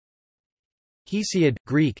Hesiod,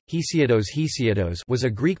 Greek, Hesiodos was a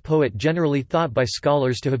Greek poet generally thought by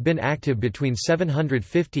scholars to have been active between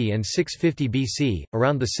 750 and 650 BC,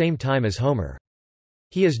 around the same time as Homer.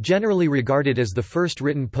 He is generally regarded as the first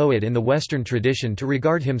written poet in the Western tradition to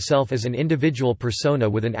regard himself as an individual persona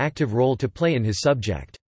with an active role to play in his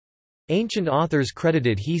subject. Ancient authors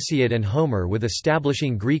credited Hesiod and Homer with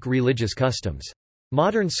establishing Greek religious customs.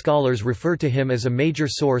 Modern scholars refer to him as a major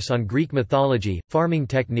source on Greek mythology, farming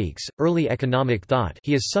techniques, early economic thought.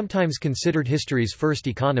 He is sometimes considered history's first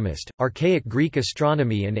economist, archaic Greek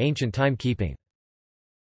astronomy and ancient timekeeping.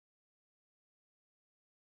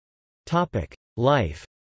 Topic: Life.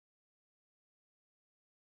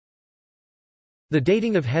 The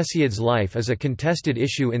dating of Hesiod's life is a contested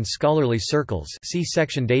issue in scholarly circles. See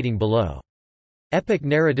section dating below. Epic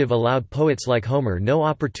narrative allowed poets like Homer no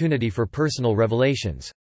opportunity for personal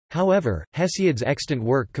revelations. However, Hesiod's extant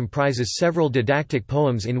work comprises several didactic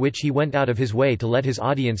poems in which he went out of his way to let his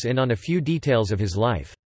audience in on a few details of his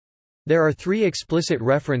life. There are 3 explicit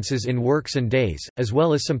references in Works and Days, as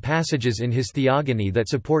well as some passages in his Theogony that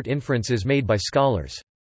support inferences made by scholars.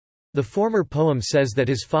 The former poem says that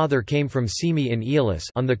his father came from Cyme in Aeolis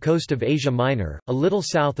on the coast of Asia Minor, a little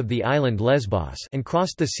south of the island Lesbos, and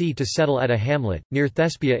crossed the sea to settle at a hamlet, near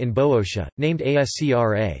Thespia in Boeotia, named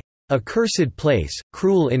Ascra, a cursed place,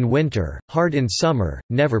 cruel in winter, hard in summer,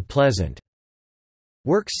 never pleasant.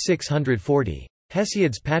 Works 640.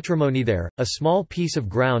 Hesiod's patrimony there, a small piece of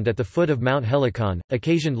ground at the foot of Mount Helicon,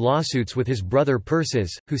 occasioned lawsuits with his brother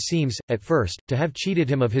Perses, who seems, at first, to have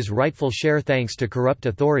cheated him of his rightful share thanks to corrupt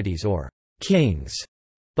authorities or kings,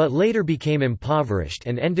 but later became impoverished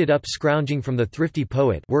and ended up scrounging from the thrifty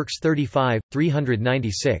poet. Works 35,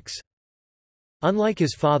 396. Unlike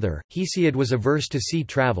his father, Hesiod was averse to sea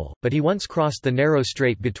travel, but he once crossed the narrow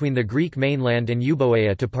strait between the Greek mainland and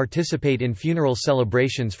Euboea to participate in funeral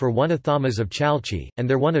celebrations for one Athamas of Chalchi, and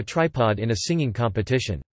there won a tripod in a singing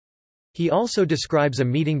competition. He also describes a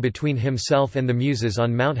meeting between himself and the Muses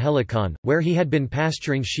on Mount Helicon, where he had been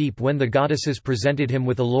pasturing sheep when the goddesses presented him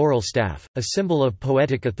with a laurel staff, a symbol of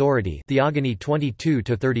poetic authority. Theogony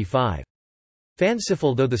 22-35.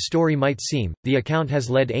 Fanciful though the story might seem, the account has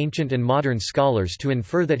led ancient and modern scholars to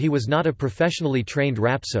infer that he was not a professionally trained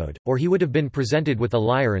rhapsode, or he would have been presented with a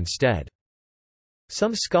lyre instead.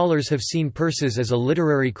 Some scholars have seen Perses as a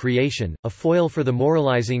literary creation, a foil for the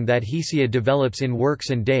moralizing that Hesiod develops in Works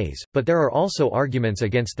and Days, but there are also arguments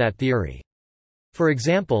against that theory. For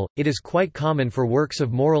example, it is quite common for works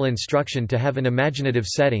of moral instruction to have an imaginative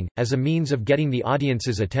setting, as a means of getting the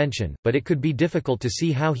audience's attention, but it could be difficult to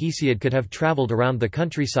see how Hesiod could have traveled around the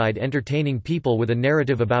countryside entertaining people with a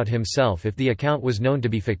narrative about himself if the account was known to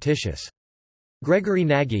be fictitious. Gregory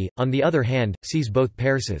Nagy, on the other hand, sees both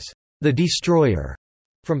Perses, the destroyer,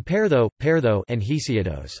 from Pertho, and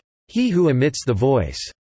Hesiodos, he who emits the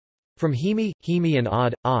voice, from Heme, and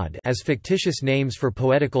Od as fictitious names for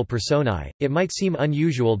poetical personae. It might seem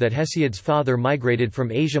unusual that Hesiod's father migrated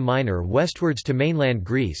from Asia Minor westwards to mainland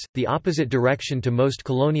Greece, the opposite direction to most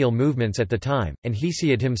colonial movements at the time, and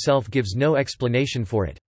Hesiod himself gives no explanation for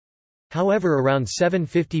it. However, around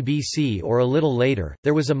 750 BC or a little later,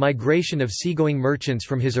 there was a migration of seagoing merchants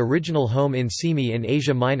from his original home in Cyme in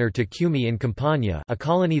Asia Minor to Cumae in Campania, a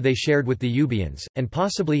colony they shared with the Euboeans, and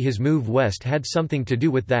possibly his move west had something to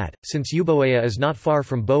do with that, since Euboea is not far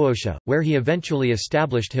from Boeotia, where he eventually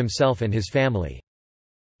established himself and his family.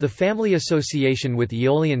 The family association with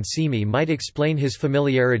Aeolian Cyme might explain his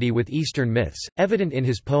familiarity with Eastern myths, evident in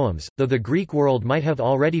his poems, though the Greek world might have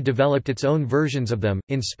already developed its own versions of them.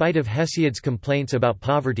 In spite of Hesiod's complaints about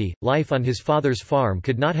poverty, life on his father's farm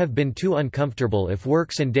could not have been too uncomfortable if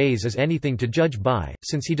Works and Days is anything to judge by,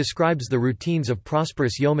 since he describes the routines of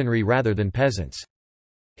prosperous yeomanry rather than peasants.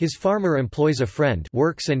 His farmer employs a friend,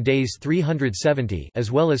 Works and Days 370,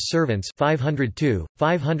 as well as servants 502,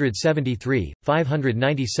 573,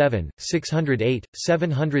 597, 608,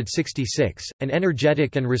 766, an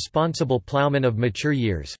energetic and responsible plowman of mature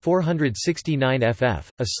years 469 ff,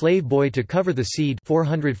 a slave boy to cover the seed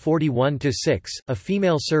 441-6, a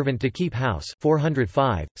female servant to keep house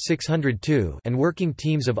 405, 602, and working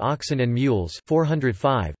teams of oxen and mules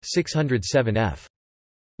 405, 607 f.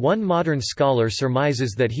 One modern scholar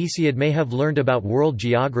surmises that Hesiod may have learned about world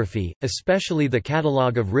geography, especially the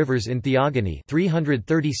catalogue of rivers in Theogony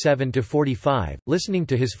 337-45, listening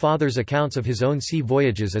to his father's accounts of his own sea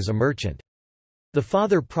voyages as a merchant. The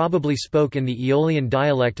father probably spoke in the Aeolian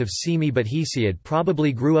dialect of Cyme, but Hesiod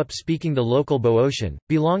probably grew up speaking the local Boeotian,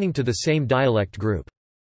 belonging to the same dialect group.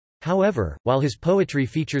 However, while his poetry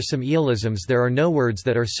features some Aeolisms, there are no words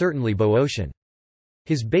that are certainly Boeotian.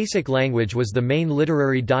 His basic language was the main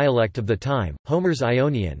literary dialect of the time, Homer's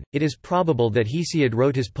Ionian. It is probable that Hesiod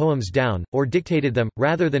wrote his poems down, or dictated them,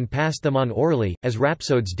 rather than passed them on orally, as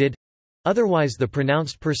rhapsodes did. Otherwise the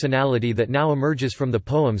pronounced personality that now emerges from the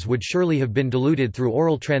poems would surely have been diluted through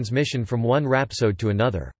oral transmission from one rhapsode to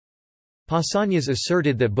another. Pausanias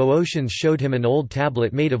asserted that Boeotians showed him an old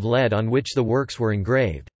tablet made of lead on which the works were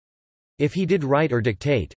engraved. If he did write or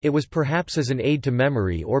dictate, it was perhaps as an aid to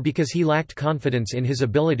memory or because he lacked confidence in his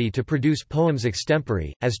ability to produce poems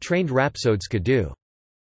extempore, as trained rhapsodes could do.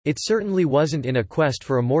 It certainly wasn't in a quest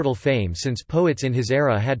for immortal fame, since poets in his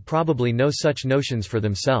era had probably no such notions for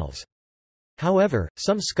themselves. However,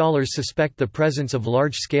 some scholars suspect the presence of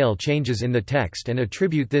large-scale changes in the text and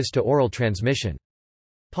attribute this to oral transmission.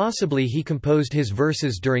 Possibly he composed his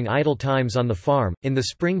verses during idle times on the farm, in the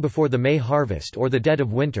spring before the May harvest or the dead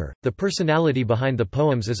of winter. The personality behind the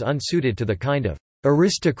poems is unsuited to the kind of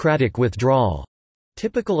aristocratic withdrawal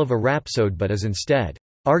typical of a rhapsode, but is instead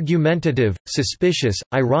argumentative, suspicious,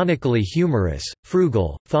 ironically humorous,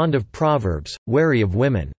 frugal, fond of proverbs, wary of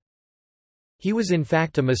women. He was in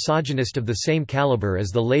fact a misogynist of the same caliber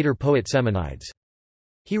as the later poet Semonides.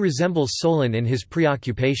 He resembles Solon in his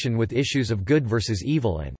preoccupation with issues of good versus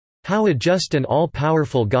evil and how a just and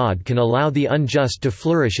all-powerful God can allow the unjust to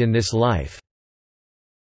flourish in this life.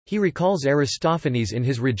 He recalls Aristophanes in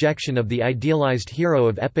his rejection of the idealized hero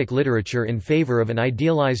of epic literature in favor of an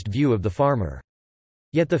idealized view of the farmer.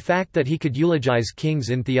 Yet the fact that he could eulogize kings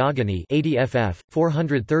in Theogony 80 ff.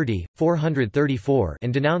 430, 434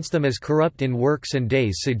 and denounce them as corrupt in works and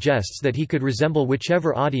days suggests that he could resemble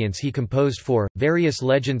whichever audience he composed for. Various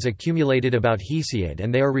legends accumulated about Hesiod,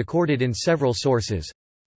 and they are recorded in several sources.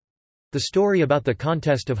 The story about the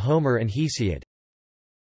contest of Homer and Hesiod.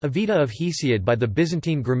 A Vita of Hesiod by the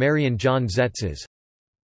Byzantine grammarian John Tzetzes.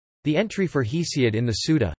 The entry for Hesiod in the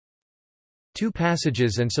Suda. Two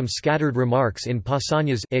passages and some scattered remarks in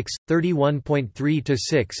Pausanias X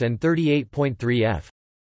 31.3-6 and 38.3 f.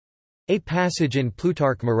 A passage in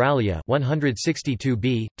Plutarch Moralia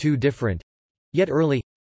 162b, two different, yet early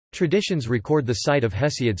traditions record the site of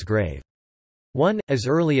Hesiod's grave. One, as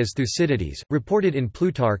early as Thucydides, reported in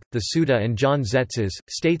Plutarch, the Suda, and John Tzetzes,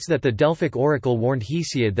 states that the Delphic oracle warned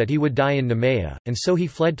Hesiod that he would die in Nemea, and so he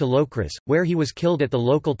fled to Locris, where he was killed at the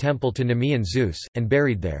local temple to Nemean Zeus, and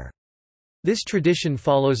buried there. This tradition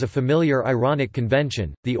follows a familiar ironic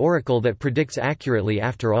convention, the oracle that predicts accurately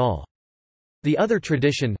after all. The other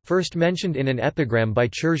tradition, first mentioned in an epigram by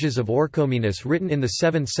Chersias of Orchomenus written in the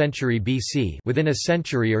 7th century BC, within a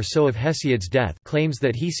century or so of Hesiod's death, claims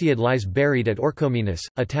that Hesiod lies buried at Orchomenus,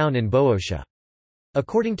 a town in Boeotia.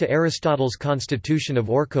 According to Aristotle's Constitution of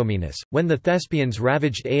Orchomenus, when the Thespians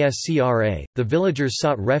ravaged Ascra, the villagers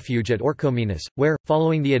sought refuge at Orchomenus, where,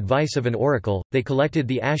 following the advice of an oracle, they collected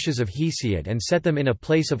the ashes of Hesiod and set them in a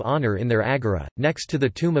place of honor in their agora, next to the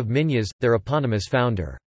tomb of Minyas, their eponymous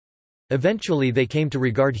founder. Eventually they came to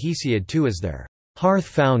regard Hesiod too as their hearth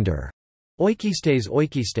founder, oikistes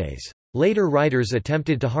oikistes. Later writers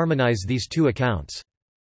attempted to harmonize these two accounts.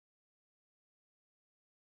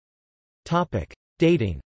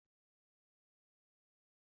 Dating.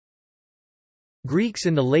 Greeks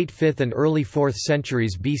in the late 5th and early 4th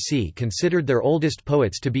centuries BC considered their oldest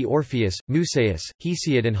poets to be Orpheus, Musaeus,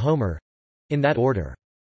 Hesiod and Homer—in that order.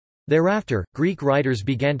 Thereafter, Greek writers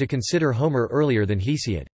began to consider Homer earlier than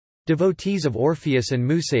Hesiod. Devotees of Orpheus and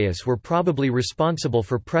Musaeus were probably responsible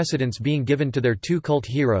for precedence being given to their two cult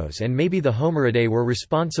heroes, and maybe the Homeridae were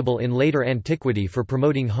responsible in later antiquity for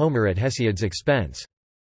promoting Homer at Hesiod's expense.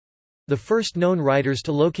 The first known writers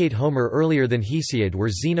to locate Homer earlier than Hesiod were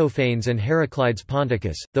Xenophanes and Heraclides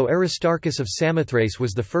Ponticus, though Aristarchus of Samothrace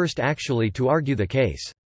was the first actually to argue the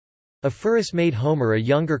case. Ephorus made Homer a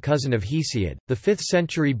younger cousin of Hesiod. The 5th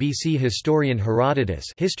century BC historian Herodotus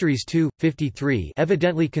Histories 2, 53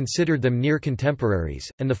 evidently considered them near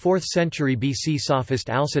contemporaries, and the 4th century BC sophist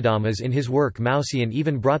Alcidamas in his work Mousian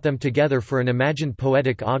even brought them together for an imagined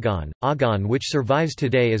poetic agon which survives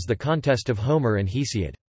today as the contest of Homer and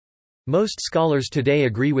Hesiod. Most scholars today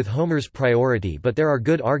agree with Homer's priority, but there are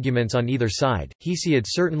good arguments on either side. Hesiod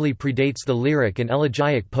certainly predates the lyric and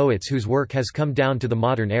elegiac poets whose work has come down to the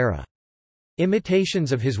modern era.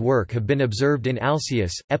 Imitations of his work have been observed in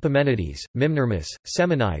Alcaeus, Epimenides, Mimnermus,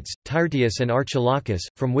 Semonides, Tyrtaeus and Archilochus,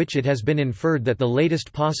 from which it has been inferred that the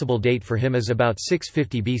latest possible date for him is about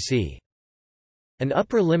 650 BC. An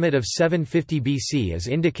upper limit of 750 BC is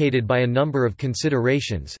indicated by a number of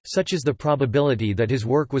considerations, such as the probability that his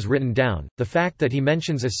work was written down, the fact that he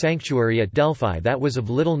mentions a sanctuary at Delphi that was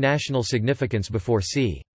of little national significance before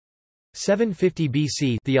c. 750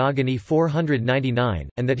 BC Theogony 499,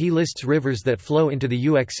 and that he lists rivers that flow into the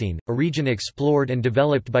Euxine, a region explored and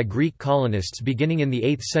developed by Greek colonists beginning in the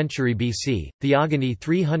 8th century BC. Theogony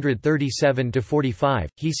 337–45,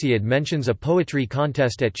 Hesiod mentions a poetry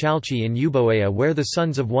contest at Chalchi in Euboea where the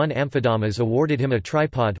sons of one Amphidamas awarded him a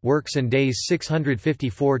tripod, Works and Days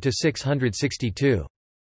 654–662.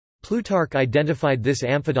 Plutarch identified this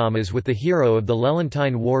Amphidamas with the hero of the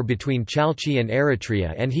Lelantine War between Chalchi and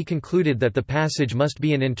Eretria, and he concluded that the passage must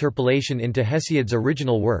be an interpolation into Hesiod's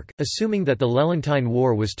original work, assuming that the Lelantine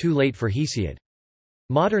War was too late for Hesiod.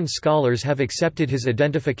 Modern scholars have accepted his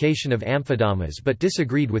identification of Amphidamas but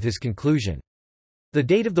disagreed with his conclusion. The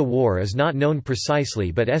date of the war is not known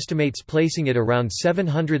precisely but estimates placing it around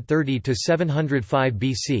 730 to 705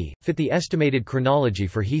 BC, fit the estimated chronology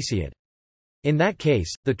for Hesiod. In that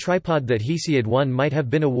case, the tripod that Hesiod won might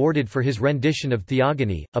have been awarded for his rendition of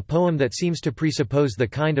Theogony, a poem that seems to presuppose the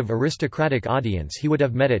kind of aristocratic audience he would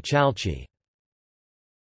have met at Chalchi.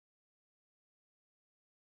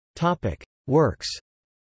 Works.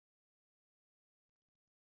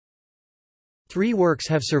 3 works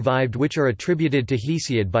have survived which are attributed to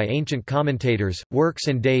Hesiod by ancient commentators: Works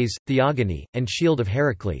and Days, Theogony, and Shield of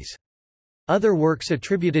Heracles. Other works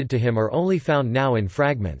attributed to him are only found now in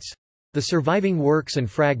fragments. The surviving works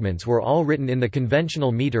and fragments were all written in the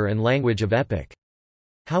conventional meter and language of epic.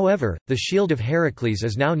 However, the Shield of Heracles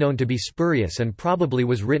is now known to be spurious and probably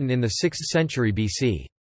was written in the 6th century BC.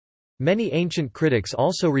 Many ancient critics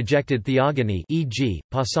also rejected Theogony, e.g.,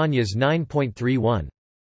 Pausanias 9.31.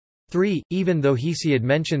 3, even though Hesiod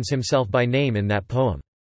mentions himself by name in that poem.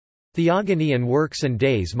 Theogony and Works and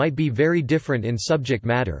Days might be very different in subject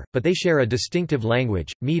matter, but they share a distinctive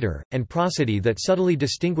language, meter, and prosody that subtly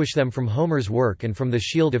distinguish them from Homer's work and from the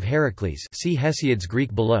Shield of Heracles. See Hesiod's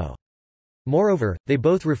Greek below. Moreover, they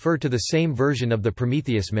both refer to the same version of the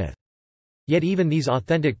Prometheus myth. Yet even these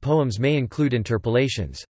authentic poems may include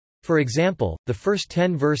interpolations. For example, the first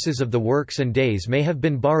 10 verses of the Works and Days may have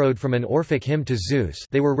been borrowed from an Orphic hymn to Zeus.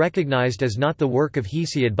 They were recognized as not the work of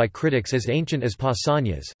Hesiod by critics as ancient as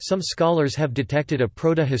Pausanias. Some scholars have detected a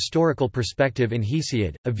proto-historical perspective in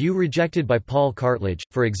Hesiod, a view rejected by Paul Cartledge,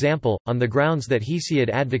 for example, on the grounds that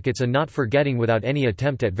Hesiod advocates a not forgetting without any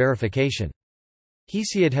attempt at verification.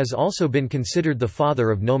 Hesiod has also been considered the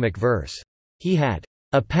father of gnomic verse. He had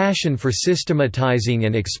a passion for systematizing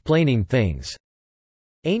and explaining things.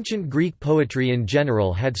 Ancient Greek poetry in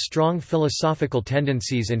general had strong philosophical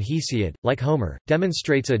tendencies, and Hesiod, like Homer,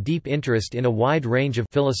 demonstrates a deep interest in a wide range of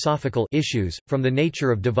philosophical issues, from the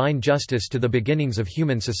nature of divine justice to the beginnings of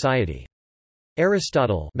human society.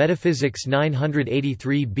 Aristotle Metaphysics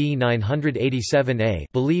 983b–987a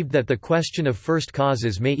believed that the question of first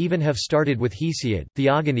causes may even have started with Hesiod,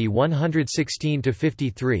 Theogony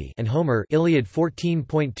 116–53, and Homer, Iliad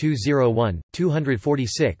 14.201,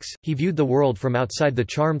 246. He viewed the world from outside the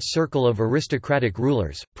charmed circle of aristocratic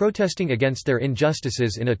rulers, protesting against their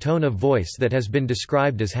injustices in a tone of voice that has been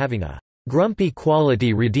described as having a grumpy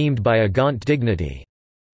quality redeemed by a gaunt dignity.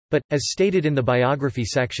 But, as stated in the biography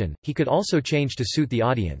section, he could also change to suit the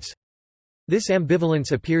audience. This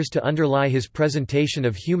ambivalence appears to underlie his presentation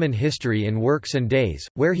of human history in Works and Days,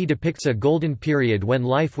 where he depicts a golden period when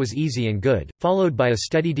life was easy and good, followed by a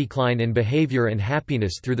steady decline in behavior and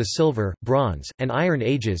happiness through the Silver, Bronze, and Iron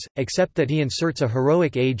Ages, except that he inserts a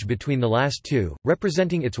heroic age between the last two,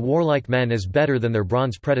 representing its warlike men as better than their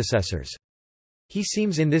bronze predecessors. He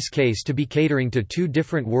seems in this case to be catering to two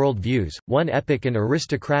different world views, one epic and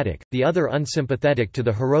aristocratic, the other unsympathetic to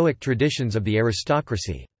the heroic traditions of the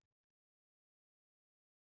aristocracy.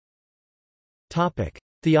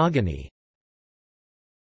 Theogony.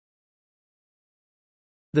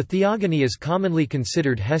 The Theogony is commonly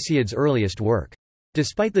considered Hesiod's earliest work.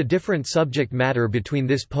 Despite the different subject matter between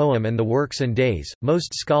this poem and the Works and Days,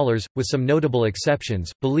 most scholars, with some notable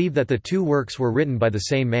exceptions, believe that the two works were written by the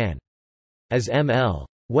same man. As M.L.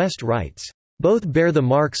 West writes, "Both bear the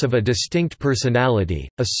marks of a distinct personality,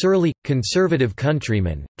 a surly, conservative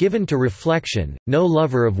countryman, given to reflection, no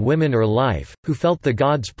lover of women or life, who felt the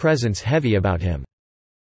god's presence heavy about him."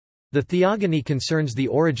 The Theogony concerns the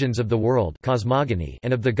origins of the world, cosmogony,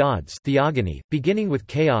 and of the gods, theogony, beginning with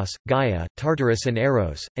Chaos, Gaia, Tartarus and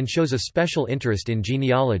Eros, and shows a special interest in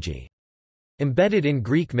genealogy. Embedded in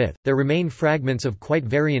Greek myth, there remain fragments of quite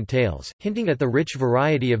variant tales, hinting at the rich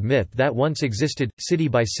variety of myth that once existed, city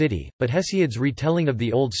by city, but Hesiod's retelling of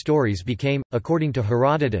the old stories became, according to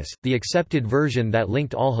Herodotus, the accepted version that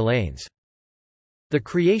linked all Hellenes. The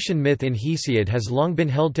creation myth in Hesiod has long been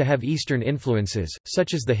held to have Eastern influences,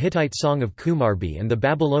 such as the Hittite Song of Kumarbi and the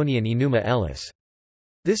Babylonian Enuma Elis.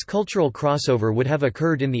 This cultural crossover would have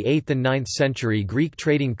occurred in the 8th and 9th century Greek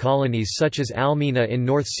trading colonies such as Almina in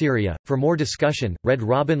North Syria. For more discussion, read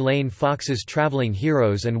Robin Lane Fox's Travelling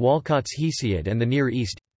Heroes and Walcott's Hesiod and the Near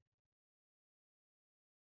East.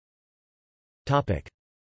 Topic: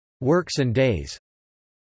 Works and Days.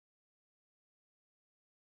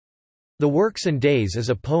 The Works and Days is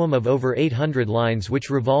a poem of over 800 lines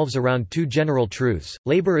which revolves around two general truths: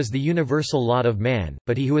 labor is the universal lot of man,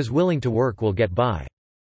 but he who is willing to work will get by.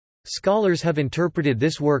 Scholars have interpreted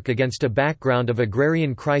this work against a background of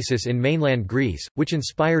agrarian crisis in mainland Greece, which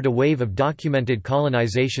inspired a wave of documented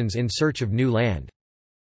colonizations in search of new land.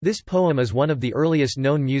 This poem is one of the earliest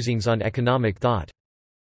known musings on economic thought.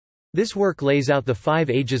 This work lays out the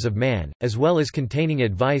 5 ages of man, as well as containing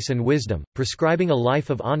advice and wisdom, prescribing a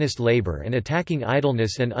life of honest labor and attacking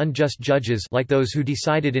idleness and unjust judges like those who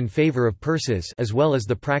decided in favor of purses, as well as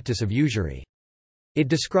the practice of usury. It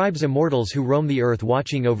describes immortals who roam the earth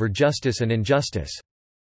watching over justice and injustice.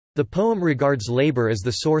 The poem regards labor as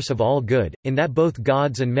the source of all good, in that both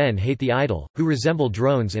gods and men hate the idle, who resemble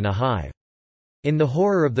drones in a hive. In the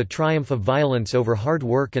horror of the triumph of violence over hard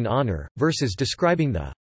work and honor, verses describing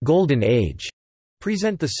the Golden Age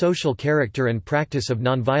present the social character and practice of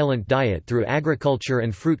nonviolent diet through agriculture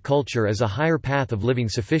and fruit culture as a higher path of living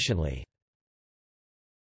sufficiently.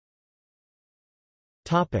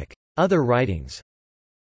 Other writings.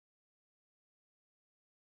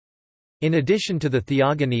 In addition to the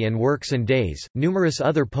Theogony and Works and Days, numerous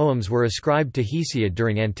other poems were ascribed to Hesiod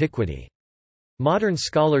during antiquity. Modern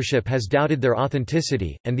scholarship has doubted their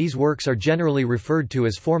authenticity, and these works are generally referred to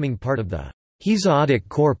as forming part of the Hesiodic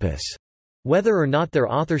corpus, whether or not their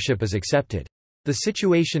authorship is accepted. The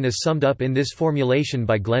situation is summed up in this formulation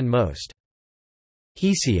by Glenn Most.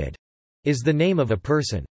 Hesiod is the name of a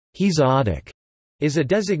person. Hesiodic is a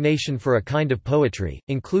designation for a kind of poetry,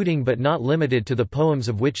 including but not limited to the poems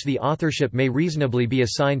of which the authorship may reasonably be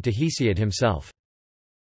assigned to Hesiod himself.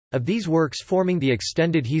 Of these works forming the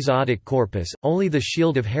extended Hesiodic corpus, only the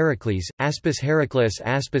Shield of Heracles, Aspis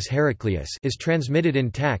Heracleus, is transmitted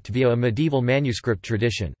intact via a medieval manuscript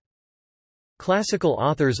tradition. Classical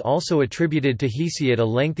authors also attributed to Hesiod a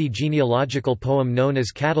lengthy genealogical poem known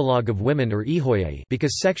as Catalogue of Women or Ehoiae,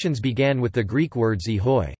 because sections began with the Greek words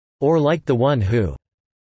ehoi, or like the one who.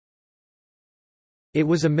 It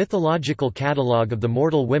was a mythological catalogue of the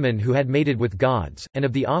mortal women who had mated with gods, and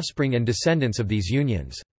of the offspring and descendants of these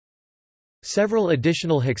unions. Several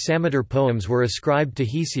additional hexameter poems were ascribed to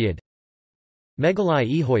Hesiod. Megalai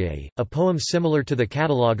Ehoiae, a poem similar to the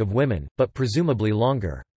Catalogue of Women, but presumably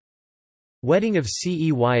longer. Wedding of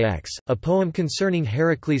Ceyx, a poem concerning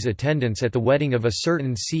Heracles' attendance at the wedding of a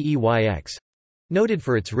certain Ceyx, noted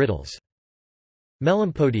for its riddles.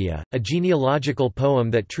 Melampodia, a genealogical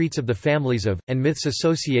poem that treats of the families of, and myths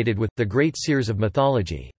associated with, the great seers of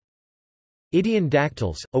mythology. Idaean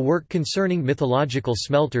Dactyls, a work concerning mythological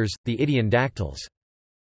smelters, the Idaean Dactyls.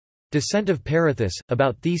 Descent of Perithous,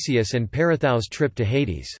 about Theseus and Perithous' trip to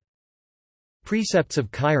Hades. Precepts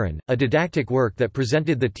of Chiron, a didactic work that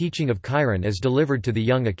presented the teaching of Chiron as delivered to the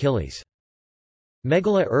young Achilles.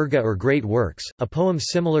 Megala Erga or Great Works, a poem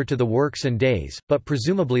similar to the Works and Days, but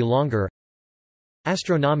presumably longer.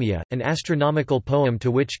 Astronomia, an astronomical poem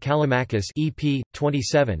to which Callimachus EP.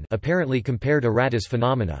 27 apparently compared erratus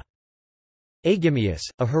phenomena. Aegimeus,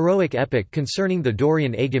 a heroic epic concerning the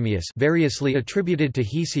Dorian Aegimeus variously attributed to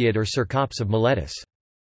Hesiod or Cercops of Miletus.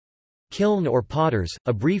 Kiln or Potters,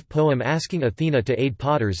 a brief poem asking Athena to aid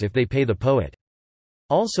potters if they pay the poet.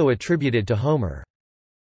 Also attributed to Homer.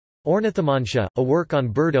 Ornithomantia, a work on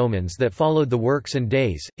bird omens that followed the Works and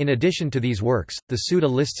Days. In addition to these works, the Suda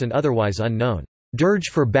lists an otherwise unknown dirge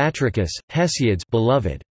for Batrachus, Hesiod's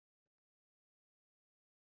beloved.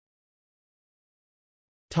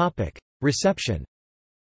 Reception.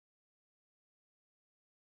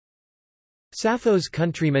 Sappho's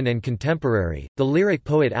countryman and contemporary, the lyric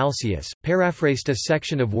poet Alcaeus, paraphrased a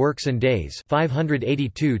section of Works and Days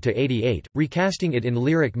 582–88, recasting it in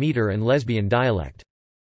lyric meter and lesbian dialect.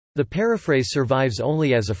 The paraphrase survives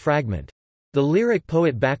only as a fragment. The lyric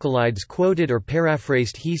poet Bacchylides quoted or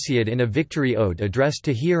paraphrased Hesiod in a victory ode addressed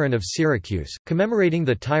to Hieron of Syracuse, commemorating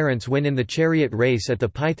the tyrant's win in the chariot race at the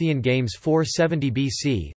Pythian Games 470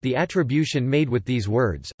 BC. The attribution made with these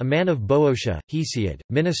words, a man of Boeotia, Hesiod,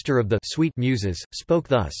 minister of the sweet muses, spoke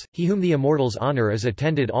thus, he whom the immortals honor is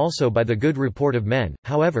attended also by the good report of men.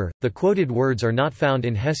 However, the quoted words are not found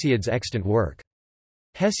in Hesiod's extant work.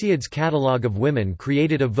 Hesiod's Catalogue of Women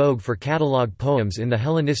created a vogue for catalogue poems in the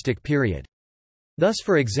Hellenistic period. Thus,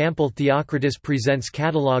 for example, Theocritus presents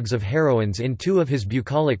catalogues of heroines in two of his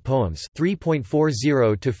bucolic poems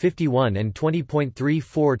 3.40–51 and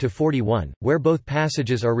 20.34–41, where both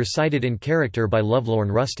passages are recited in character by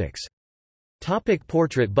lovelorn rustics.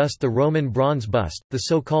 Portrait bust. The Roman bronze bust, the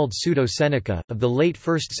so-called pseudo-Seneca, of the late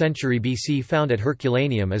 1st century BC found at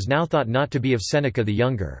Herculaneum is now thought not to be of Seneca the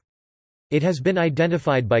Younger. It has been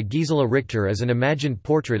identified by Gisela Richter as an imagined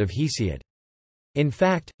portrait of Hesiod. In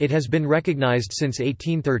fact, it has been recognized since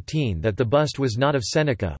 1813 that the bust was not of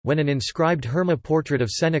Seneca, when an inscribed Herma portrait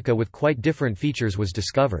of Seneca with quite different features was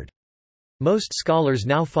discovered. Most scholars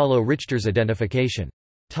now follow Richter's identification.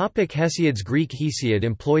 Hesiod's Greek. Hesiod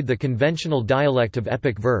employed the conventional dialect of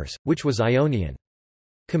epic verse, which was Ionian.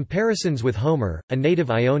 Comparisons with Homer, a native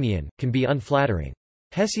Ionian, can be unflattering.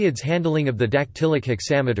 Hesiod's handling of the dactylic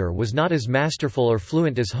hexameter was not as masterful or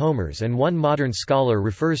fluent as Homer's, and one modern scholar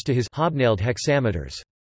refers to his hobnailed hexameters.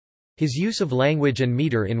 His use of language and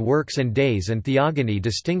meter in Works and Days and Theogony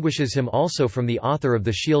distinguishes him also from the author of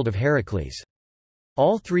the Shield of Heracles.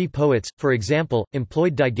 All three poets, for example,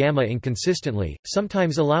 employed digamma inconsistently,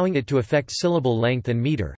 sometimes allowing it to affect syllable length and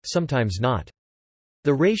meter, sometimes not.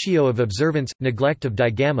 The ratio of observance, neglect of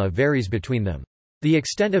digamma varies between them. The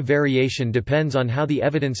extent of variation depends on how the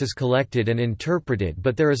evidence is collected and interpreted,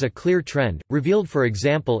 but there is a clear trend, revealed for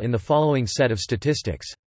example in the following set of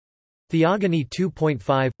statistics. Theogony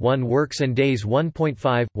 2.5, 1 Works and Days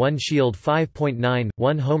 1.5, 1 Shield 5.9,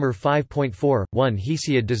 1 Homer 5.4, 1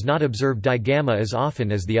 Hesiod does not observe digamma as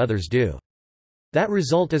often as the others do. That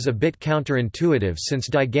result is a bit counterintuitive since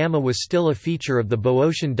digamma was still a feature of the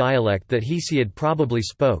Boeotian dialect that Hesiod probably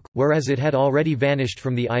spoke, whereas it had already vanished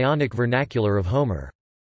from the Ionic vernacular of Homer.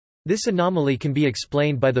 This anomaly can be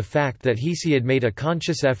explained by the fact that Hesiod made a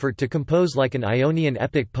conscious effort to compose like an Ionian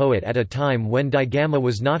epic poet at a time when digamma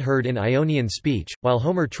was not heard in Ionian speech, while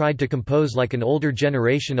Homer tried to compose like an older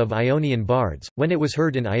generation of Ionian bards, when it was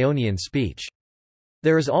heard in Ionian speech.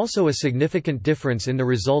 There is also a significant difference in the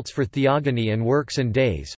results for Theogony and Works and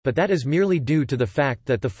Days, but that is merely due to the fact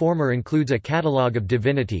that the former includes a catalogue of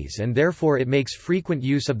divinities and therefore it makes frequent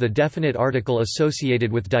use of the definite article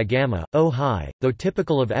associated with digamma, o high. Though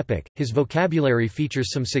typical of epic, his vocabulary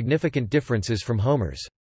features some significant differences from Homer's.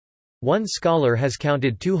 One scholar has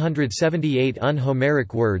counted 278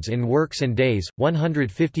 un-Homeric words in Works and Days,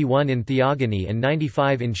 151 in Theogony and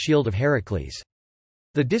 95 in Shield of Heracles.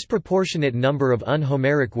 The disproportionate number of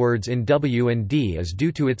un-Homeric words in W and D is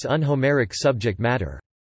due to its un-Homeric subject matter.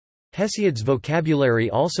 Hesiod's vocabulary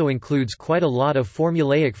also includes quite a lot of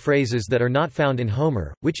formulaic phrases that are not found in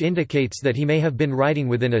Homer, which indicates that he may have been writing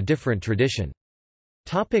within a different tradition.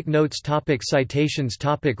 Notes. Citations.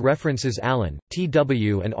 References. Allen, T.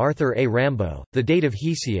 W. and Arthur A. Rambo, The Date of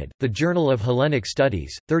Hesiod, The Journal of Hellenic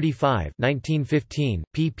Studies, 35 1915,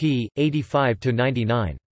 pp.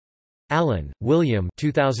 85–99. Allen, William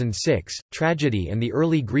 2006, Tragedy and the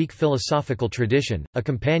Early Greek Philosophical Tradition, A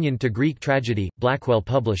Companion to Greek Tragedy, Blackwell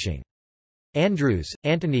Publishing. Andrews,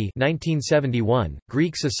 Anthony 1971,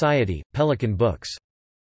 Greek Society, Pelican Books.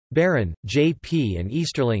 Barron, J. P. and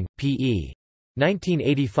Easterling, P. E.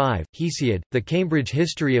 1985, Hesiod, The Cambridge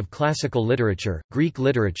History of Classical Literature, Greek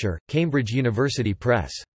Literature, Cambridge University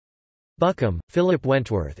Press. Buckham, Philip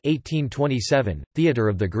Wentworth 1827, Theatre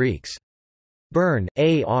of the Greeks. Byrne,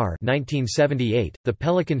 A. R. 1978, The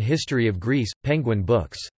Pelican History of Greece, Penguin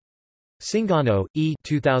Books. Cingano, E.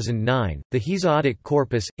 2009, The Hesiodic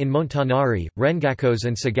Corpus, in Montanari, Rengakos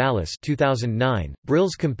and Sagalis 2009,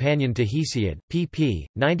 Brill's Companion to Hesiod, pp.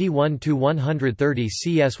 91–130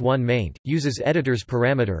 CS1 maint, uses editor's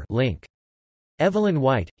parameter link. Evelyn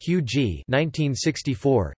White, Hugh G.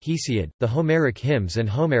 1964, Hesiod, The Homeric Hymns and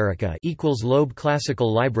Homerica equals Loeb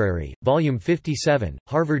Classical Library, Volume 57,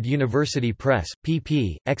 Harvard University Press,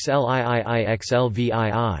 pp.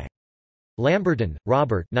 XLIII. Lamberton,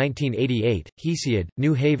 Robert 1988, Hesiod,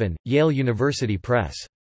 New Haven, Yale University Press.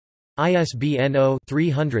 ISBN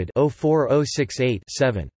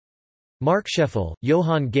 0-300-04068-7. Markscheffel,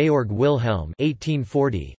 Johann Georg Wilhelm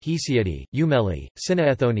 1840, Hesiodi, Eumeli,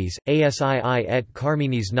 Sinaethones, Asii et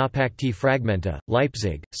Carminis Napacti Fragmenta,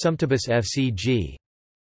 Leipzig, Sumptibus FCG.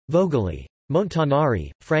 Vogeli.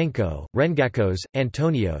 Montanari, Franco, Rengakos,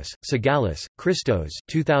 Antonios, Sagalis, Christos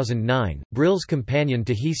 2009, Brill's Companion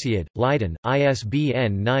to Hesiod, Leiden,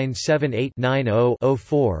 ISBN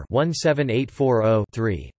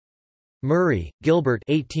 978-90-04-17840-3. Murray, Gilbert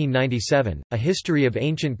 1897, A History of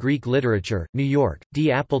Ancient Greek Literature, New York,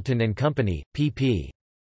 D. Appleton and Company, pp.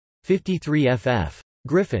 53 ff.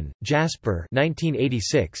 Griffin, Jasper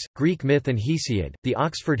 1986, Greek Myth and Hesiod, The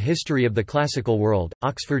Oxford History of the Classical World,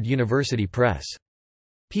 Oxford University Press.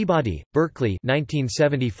 Peabody, Berkeley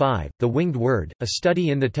 1975, The Winged Word, a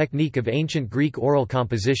study in the technique of ancient Greek oral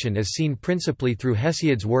composition as seen principally through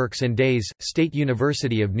Hesiod's works and Days, State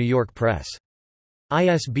University of New York Press.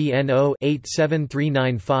 ISBN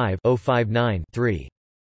 0-87395-059-3.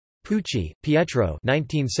 Pucci, Pietro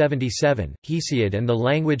 1977, Hesiod and the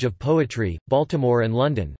Language of Poetry, Baltimore and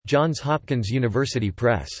London, Johns Hopkins University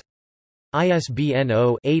Press. ISBN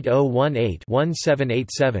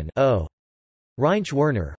 0-8018-1787-0. Reinsch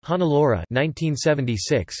Werner, Hannelore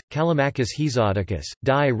 1976, Callimachus Hesiodicus,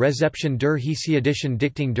 Die Rezeption der Hesiodischen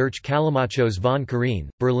Dichtung durch Callimachos von Karin,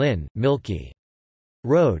 Berlin, Milky.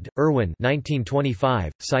 Rode, Erwin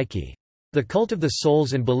 1925, Psyche. The Cult of the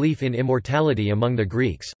Souls and Belief in Immortality Among the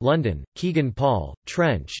Greeks, London, Kegan Paul,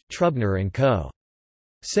 Trench, Trubner & Co.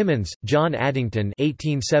 Simmons, John Addington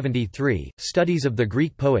 1873, Studies of the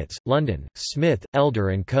Greek Poets, London, Smith,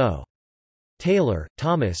 Elder & Co. Taylor,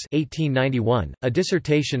 Thomas 1891, A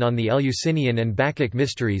Dissertation on the Eleusinian and Bacchic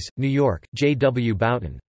Mysteries, New York, J. W.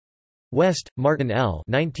 Boughton. West, Martin L.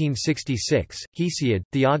 1966, Hesiod,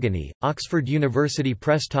 Theogony, Oxford University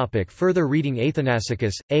Press. Further reading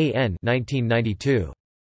Athanasicus, A. N. 1992.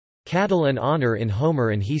 Cattle and Honor in Homer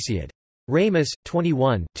and Hesiod. Ramus,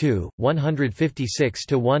 21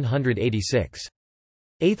 156–186.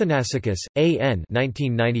 Athanasicus, A. N.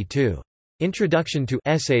 1992. Introduction to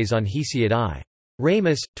Essays on Hesiod I.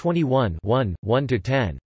 Ramus, 21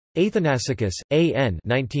 1–10. Athanasicus, A. N.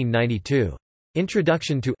 1992.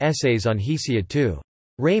 Introduction to Essays on Hesiod II.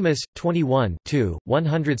 Ramus, 21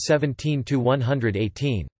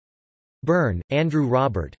 117–118. Byrne, Andrew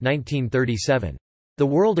Robert 1937. The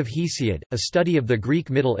World of Hesiod, A Study of the Greek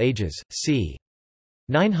Middle Ages, c.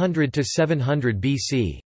 900–700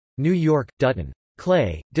 BC. New York, Dutton.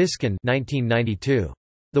 Clay, Diskin 1992.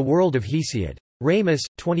 The World of Hesiod. Ramus,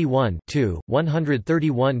 21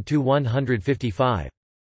 131–155.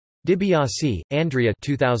 DiBiase, Andrea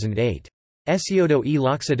 2008. Esiodo e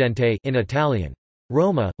l'Occidente in Italian.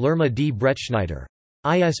 Roma, Lerma di Bretschneider.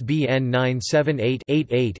 ISBN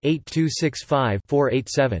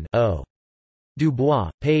 978-88-8265-487-0. Dubois,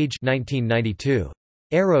 Page 1992.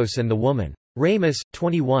 Eros and the Woman. Ramus,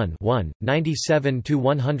 21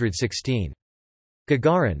 97–116.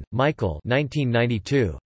 Gagarin, Michael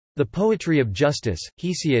 1992. The Poetry of Justice,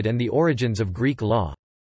 Hesiod and the Origins of Greek Law.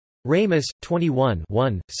 Ramus, 21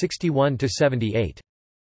 61–78.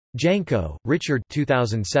 Janko, Richard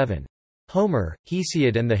 2007. Homer,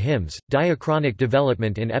 Hesiod and the Hymns, Diachronic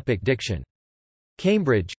Development in Epic Diction.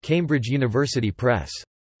 Cambridge, Cambridge University Press.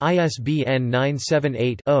 ISBN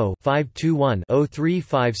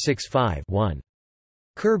 978-0-521-03565-1.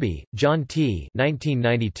 Kirby, John T.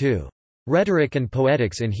 1992. Rhetoric and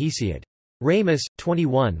Poetics in Hesiod. Ramus,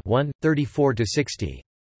 21 34–60.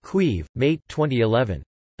 Queeve, Mate 2011.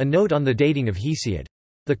 A Note on the Dating of Hesiod.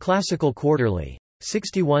 The Classical Quarterly.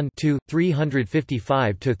 61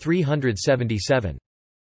 355–377.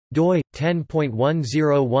 doi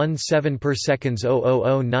 10.1017 per seconds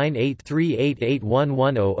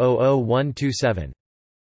 00098388110000127.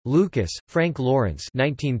 Lucas, Frank Lawrence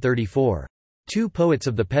 1934. Two Poets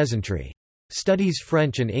of the Peasantry. Studies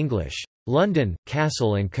French and English. London,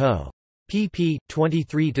 Castle & Co. pp.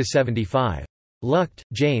 23–75. Lucht,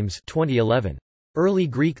 James 2011. Early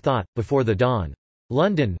Greek Thought, Before the Dawn.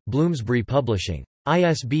 London, Bloomsbury Publishing.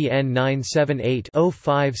 ISBN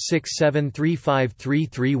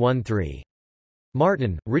 978-0567353313.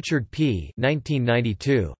 Martin, Richard P.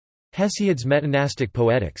 1992. Hesiod's Metanastic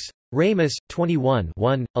Poetics. Ramus, 21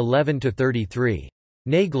 11–33.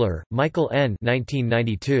 Nagler, Michael N.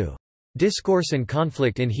 1992. Discourse and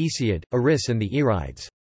Conflict in Hesiod, Eris and the Erides.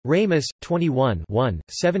 Ramus, 21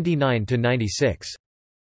 79–96.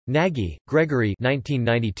 Nagy, Gregory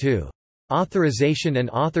 1992. Authorization and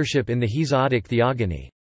Authorship in the Hesiodic Theogony.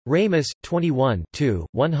 Ramus, 21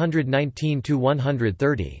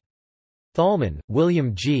 119–130. Thalmann,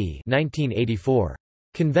 William G. 1984.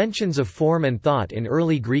 Conventions of Form and Thought in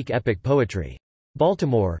Early Greek Epic Poetry.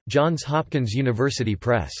 Baltimore, Johns Hopkins University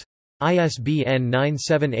Press. ISBN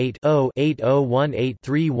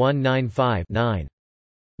 978-0-8018-3195-9.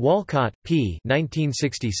 Walcott, P.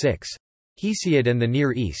 1966. Hesiod and the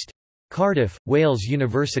Near East. Cardiff, Wales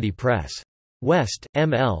University Press. West,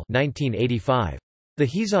 M. L. 1985. The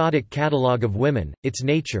Hesiodic Catalogue of Women, Its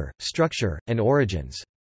Nature, Structure, and Origins.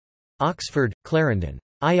 Oxford, Clarendon.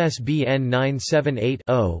 ISBN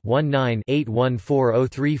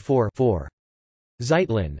 978-0-19-814034-4.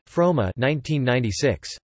 Zeitlin, Froma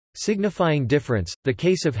 1996. Signifying Difference, The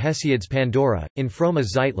Case of Hesiod's Pandora, in Froma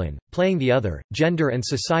Zeitlin, Playing the Other, Gender and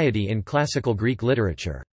Society in Classical Greek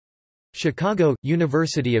Literature. Chicago,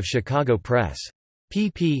 University of Chicago Press.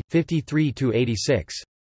 pp. 53–86.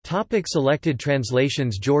 Selected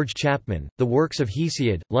translations. George Chapman, The Works of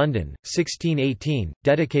Hesiod, London, 1618,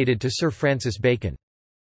 dedicated to Sir Francis Bacon.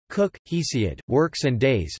 Cook, Hesiod, Works and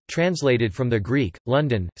Days, translated from the Greek,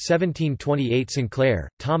 London, 1728. Sinclair,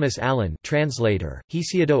 Thomas Allen, translator,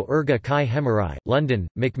 Hesiodo erga kai hemerai, London,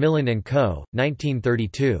 Macmillan and Co.,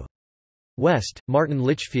 1932. West, Martin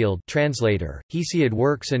Litchfield, translator, Hesiod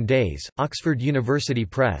Works and Days, Oxford University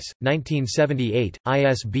Press, 1978,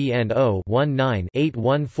 ISBN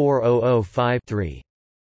 0-19-814005-3.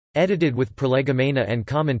 Edited with prolegomena and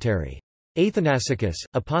commentary. Athanasicus,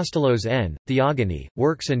 Apostolos N., Theogony,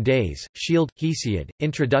 Works and Days, Shield, Hesiod,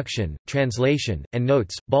 Introduction, Translation, and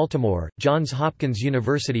Notes, Baltimore, Johns Hopkins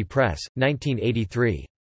University Press, 1983.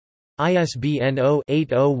 ISBN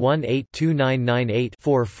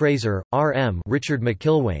 0-8018-2998-4. Fraser, R. M. Richard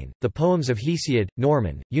McIlwain, The Poems of Hesiod,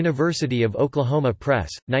 Norman, University of Oklahoma Press,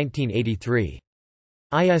 1983.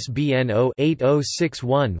 ISBN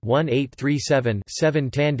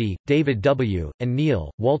 0-8061-1837-7. Tandy, David W., and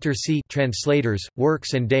Neal, Walter C. Translators,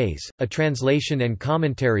 Works and Days, A Translation and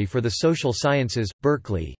Commentary for the Social Sciences,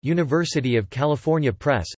 Berkeley, University of California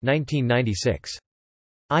Press, 1996.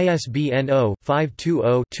 ISBN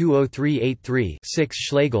 0-520-20383-6.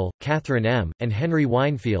 Schlegel, Catherine M., and Henry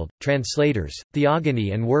Weinfield, Translators,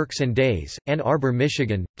 Theogony and Works and Days, Ann Arbor,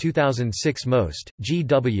 Michigan, 2006. Most, G.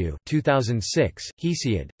 W. 2006,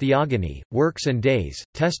 Hesiod, Theogony, Works and Days,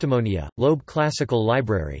 Testimonia, Loeb Classical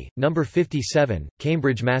Library, No. 57,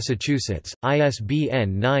 Cambridge, Massachusetts,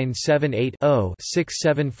 ISBN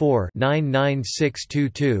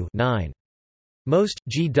 978-0-674-99622-9. Most,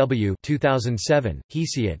 G. W. 2007,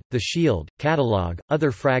 Hesiod, The Shield, Catalogue,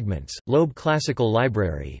 Other Fragments, Loeb Classical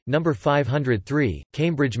Library, No. 503,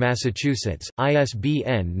 Cambridge, Massachusetts,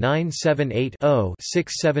 ISBN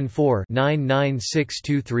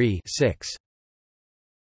 978-0-674-99623-6.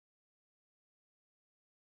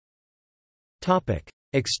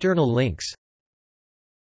 External links.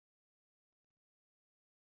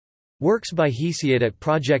 Works by Hesiod at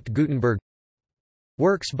Project Gutenberg.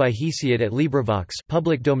 Works by Hesiod at LibriVox,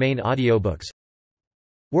 public domain audiobooks.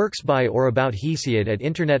 Works by or about Hesiod at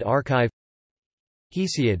Internet Archive.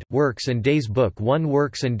 Hesiod, Works and Days Book 1,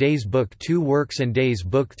 Works and Days Book 2, Works and Days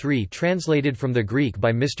Book 3, translated from the Greek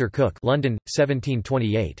by Mr. Cook, London,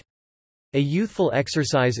 1728. A Youthful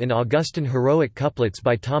Exercise in Augustan Heroic Couplets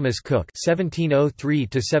by Thomas Cook,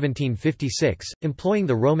 1703–1756, employing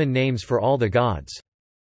the Roman names for all the gods.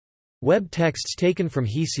 Web texts taken from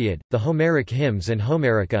Hesiod, the Homeric Hymns and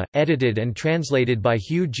Homerica, edited and translated by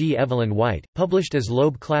Hugh G. Evelyn White, published as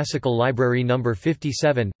Loeb Classical Library No.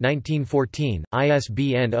 57, 1914,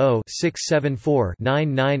 ISBN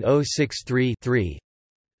 0-674-99063-3.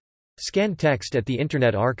 Scanned text at the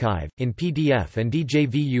Internet Archive, in PDF and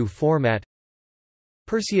DJVU format.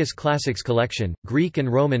 Perseus Classics Collection, Greek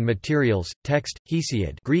and Roman Materials, Text,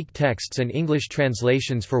 Hesiod Greek texts and English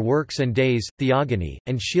translations for Works and Days, Theogony,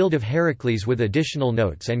 and Shield of Heracles with additional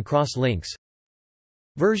notes and cross-links.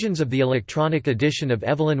 Versions of the electronic edition of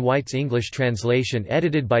Evelyn White's English translation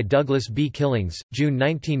edited by Douglas B. Killings, June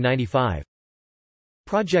 1995.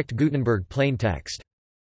 Project Gutenberg plaintext.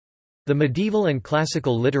 The Medieval and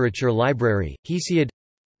Classical Literature Library, Hesiod.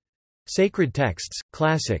 Sacred Texts,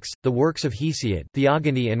 Classics, The Works of Hesiod,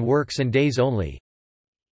 Theogony and Works and Days Only.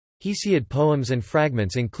 Hesiod Poems and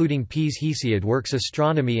Fragments including P's Hesiod Works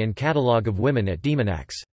Astronomy and Catalogue of Women at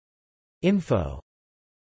Demonax. Info